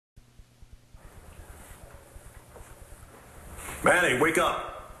Manny, wake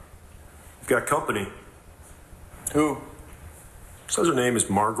up. You've got company. Who? Says her name is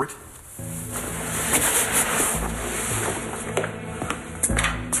Margaret.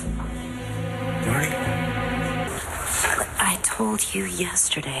 Marty? I told you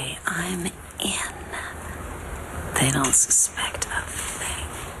yesterday I'm in. They don't suspect a thing.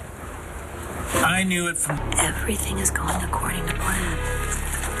 I knew it from... Everything is going according to plan.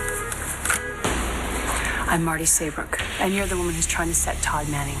 I'm Marty Saybrook, and you're the woman who's trying to set Todd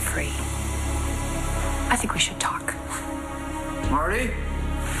Manning free. I think we should talk. Marty?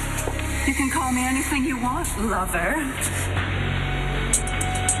 You can call me anything you want, lover.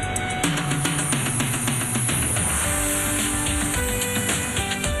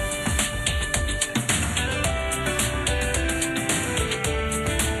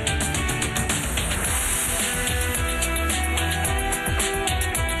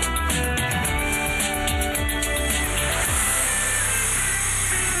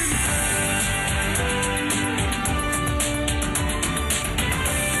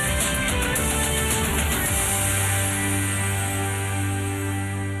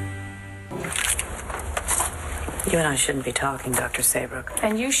 You and I shouldn't be talking, Dr. Saybrook.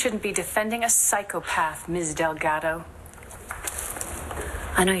 And you shouldn't be defending a psychopath, Ms. Delgado.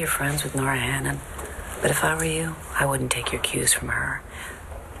 I know you're friends with Nora Hannon, but if I were you, I wouldn't take your cues from her.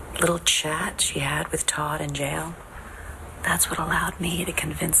 Little chat she had with Todd in jail, that's what allowed me to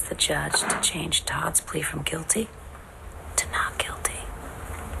convince the judge to change Todd's plea from guilty to not guilty.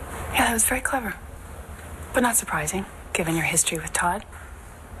 Yeah, that was very clever. But not surprising, given your history with Todd.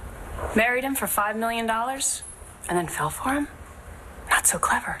 Married him for $5 million, and then fell for him? Not so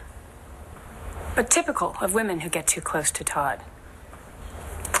clever. But typical of women who get too close to Todd.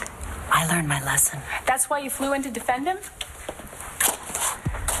 I learned my lesson. That's why you flew in to defend him?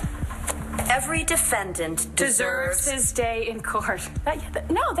 Every defendant Deserves his day in court.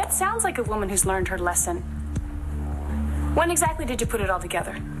 That sounds like a woman who's learned her lesson. When exactly did you put it all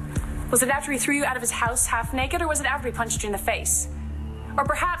together? Was it after he threw you out of his house half naked, or was it after he punched you in the face? Or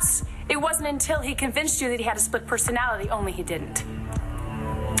perhaps it wasn't until he convinced you that he had a split personality, only he didn't.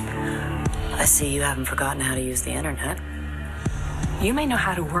 I see you haven't forgotten how to use the internet. You may know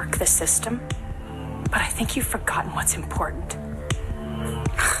how to work the system, but I think you've forgotten what's important.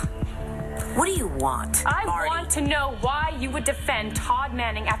 What do you want, I Marty? want to know why you would defend Todd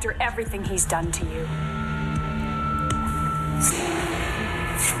Manning after everything he's done to you.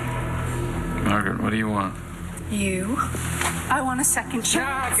 Margaret, what do you want? You? I want a second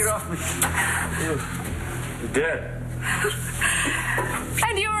chance. Get off me. You're dead.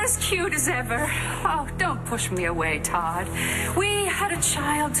 And you're as cute as ever. Oh, don't push me away, Todd. We had a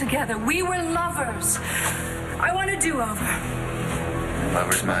child together. We were lovers. I want a do-over.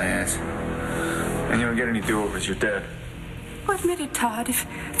 Lover's my ass. And you don't get any do-overs, you're dead. Well, admit it, Todd. If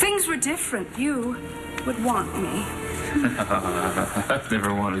things were different, you would want me. I've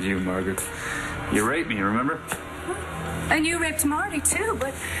never wanted you, Margaret. You raped me, remember? And you raped Marty, too,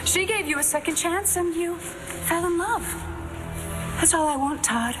 but she gave you a second chance and you fell in love. That's all I want,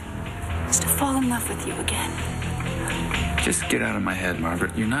 Todd, is to fall in love with you again. Just get out of my head,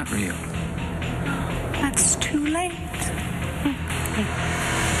 Margaret. You're not real. That's too late.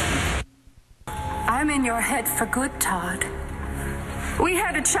 I'm in your head for good, Todd. We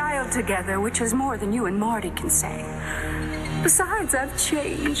had a child together, which is more than you and Marty can say. Besides, I've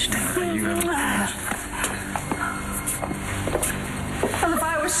changed. You haven't changed. Well, if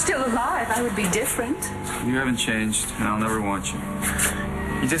I were still alive, I would be different. You haven't changed, and I'll never want you.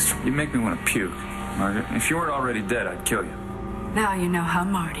 You make me want to puke, Margaret. If you weren't already dead, I'd kill you. Now you know how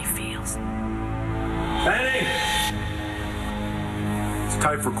Marty feels. Manny! It's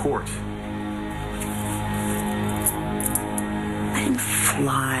time for court. I didn't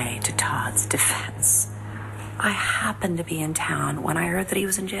fly to Todd's defense. I happened to be in town when I heard that he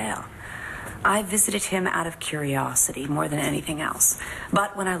was in jail. I visited him out of curiosity more than anything else.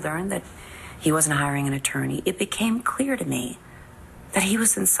 But when I learned that he wasn't hiring an attorney, it became clear to me that he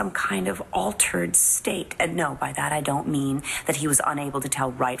was in some kind of altered state. And no, by that I don't mean that he was unable to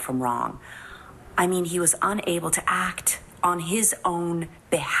tell right from wrong. I mean he was unable to act on his own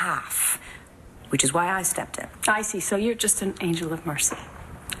behalf, which is why I stepped in. I see, so you're just an angel of mercy.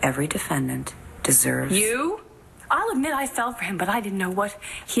 Every defendant deserves... You? I'll admit I fell for him, but I didn't know what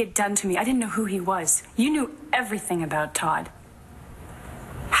he had done to me. I didn't know who he was. You knew everything about Todd.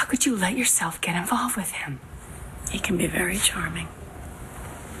 How could you let yourself get involved with him? He can be very charming.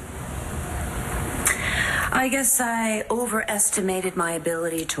 I guess I overestimated my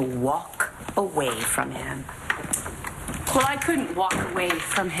ability to walk away from him. Well, I couldn't walk away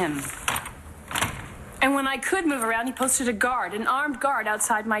from him. And when I could move around, he posted a guard, an armed guard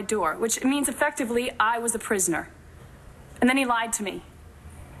outside my door, which means effectively I was a prisoner. And then he lied to me.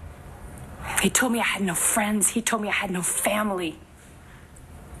 He told me I had no friends. He told me I had no family.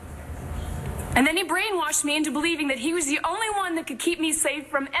 And then he brainwashed me into believing that he was the only one that could keep me safe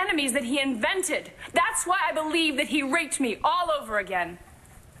from enemies that he invented. That's why I believe that he raped me all over again.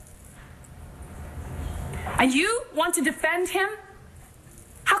 And you want to defend him?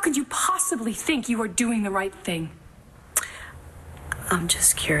 How could you possibly think you are doing the right thing? I'm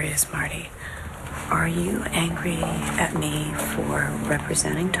just curious, Marty. Are you angry at me for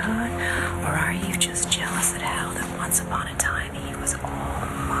representing Todd? Or are you just jealous at how that once upon a time